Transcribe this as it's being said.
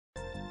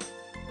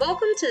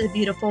Welcome to the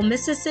beautiful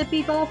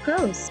Mississippi Gulf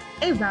Coast,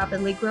 a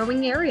rapidly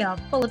growing area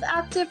full of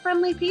active,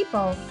 friendly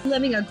people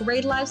living a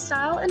great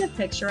lifestyle in a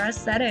picturesque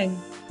setting.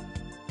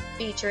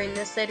 Featuring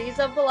the cities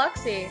of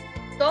Biloxi,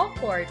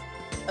 Gulfport,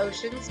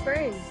 Ocean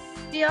Springs,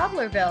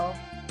 Diablerville,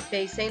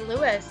 Bay St.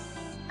 Louis,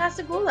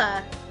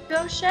 Pascagoula,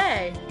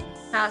 Gaucher,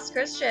 Pass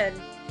Christian,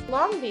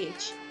 Long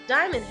Beach,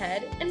 Diamond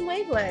Head, and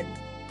Waveland.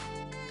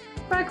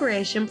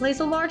 Recreation plays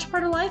a large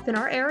part of life in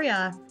our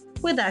area,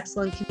 with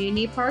excellent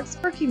community parks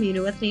for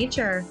communing with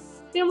nature,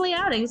 family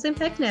outings and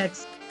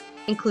picnics,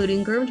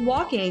 including groomed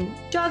walking,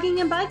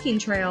 jogging and biking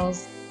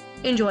trails.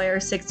 Enjoy our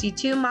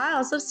 62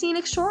 miles of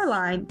scenic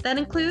shoreline that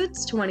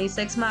includes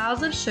 26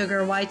 miles of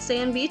sugar white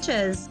sand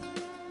beaches.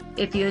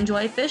 If you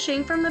enjoy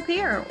fishing from the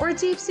pier or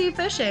deep sea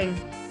fishing,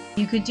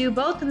 you could do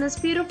both in this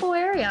beautiful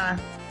area.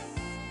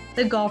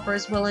 The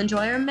golfers will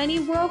enjoy our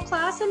many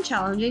world-class and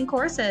challenging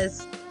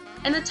courses,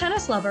 and the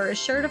tennis lover is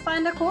sure to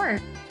find a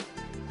court.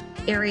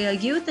 Area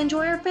youth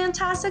enjoy our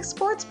fantastic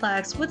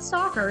sportsplex with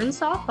soccer and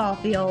softball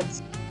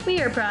fields. We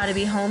are proud to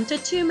be home to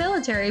 2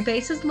 military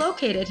bases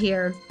located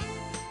here: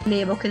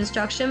 Naval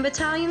Construction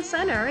Battalion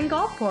Center in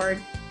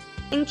Gulfport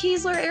and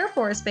Keesler Air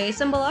Force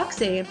Base in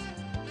Biloxi,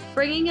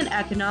 bringing an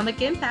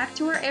economic impact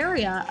to our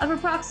area of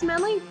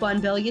approximately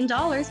 $1 billion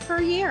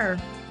per year.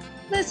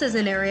 This is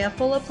an area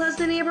full of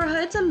pleasant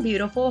neighborhoods and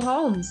beautiful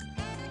homes.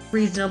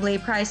 Reasonably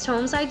priced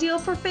homes ideal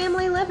for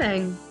family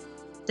living.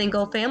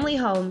 Single-family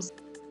homes,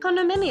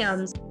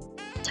 condominiums,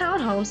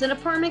 townhomes and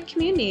apartment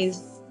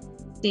communities,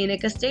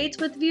 scenic estates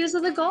with views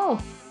of the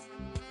Gulf,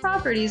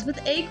 properties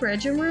with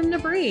acreage and room to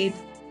breathe.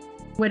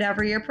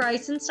 Whatever your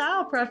price and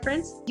style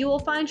preference, you will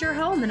find your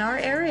home in our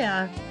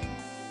area.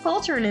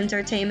 Culture and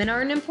entertainment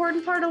are an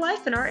important part of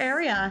life in our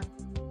area.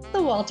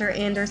 The Walter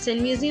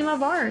Anderson Museum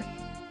of Art,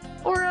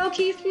 or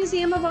O'Keeffe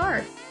Museum of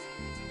Art,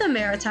 the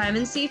Maritime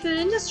and Seafood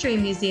Industry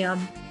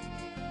Museum,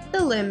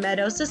 the Lynn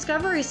Meadows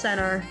Discovery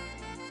Center,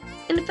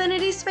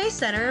 Infinity Space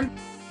Center,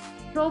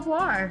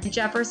 Beauvoir,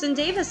 Jefferson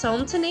Davis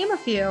Home, to name a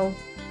few.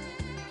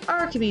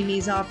 Our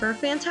communities offer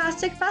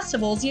fantastic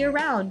festivals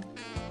year-round,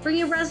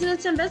 bringing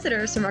residents and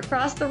visitors from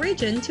across the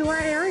region to our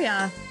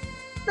area.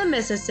 The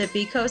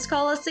Mississippi Coast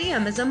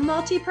Coliseum is a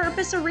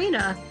multi-purpose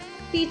arena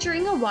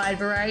featuring a wide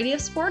variety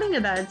of sporting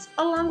events,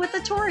 along with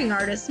the touring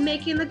artists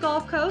making the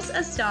Gulf Coast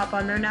a stop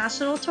on their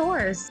national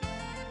tours.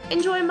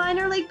 Enjoy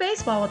minor league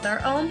baseball with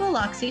our own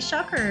Biloxi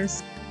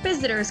Shuckers.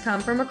 Visitors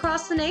come from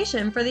across the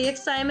nation for the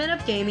excitement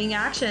of gaming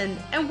action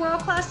and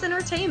world-class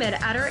entertainment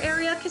at our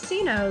area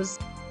casinos,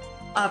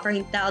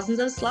 offering thousands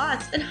of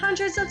slots and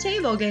hundreds of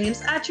table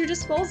games at your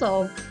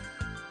disposal.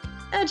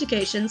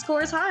 Education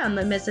scores high on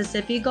the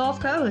Mississippi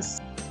Gulf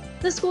Coast.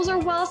 The schools are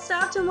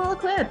well-staffed and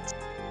well-equipped.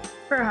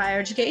 For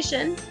higher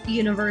education,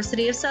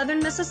 University of Southern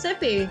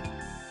Mississippi,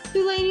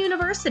 Tulane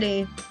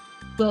University,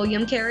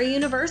 William Carey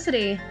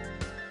University,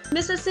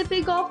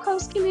 Mississippi Gulf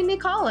Coast Community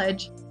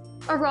College,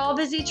 are all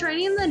busy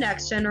training the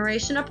next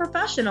generation of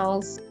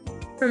professionals.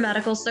 For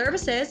medical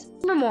services,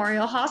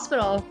 Memorial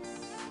Hospital,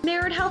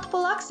 Merit Health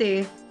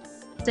Biloxi,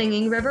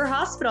 Singing River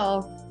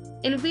Hospital,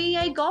 and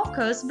VA Gulf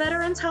Coast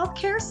Veterans Health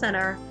Care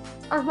Center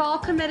are all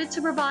committed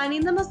to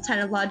providing the most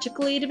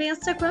technologically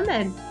advanced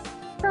equipment,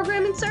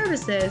 programming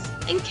services,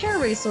 and care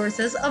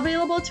resources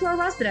available to our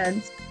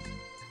residents.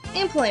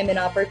 Employment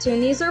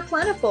opportunities are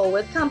plentiful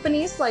with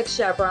companies like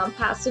Chevron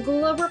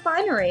Pascagoula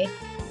Refinery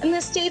and the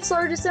state's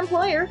largest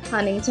employer,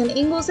 Huntington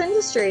Ingalls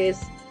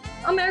Industries,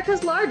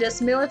 America's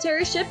largest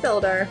military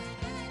shipbuilder.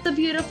 The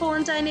beautiful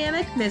and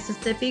dynamic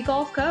Mississippi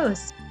Gulf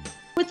Coast,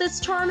 with its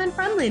charm and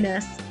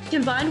friendliness,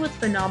 combined with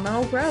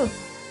phenomenal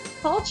growth,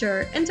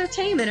 culture,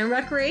 entertainment, and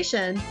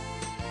recreation.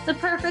 The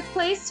perfect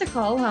place to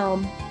call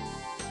home.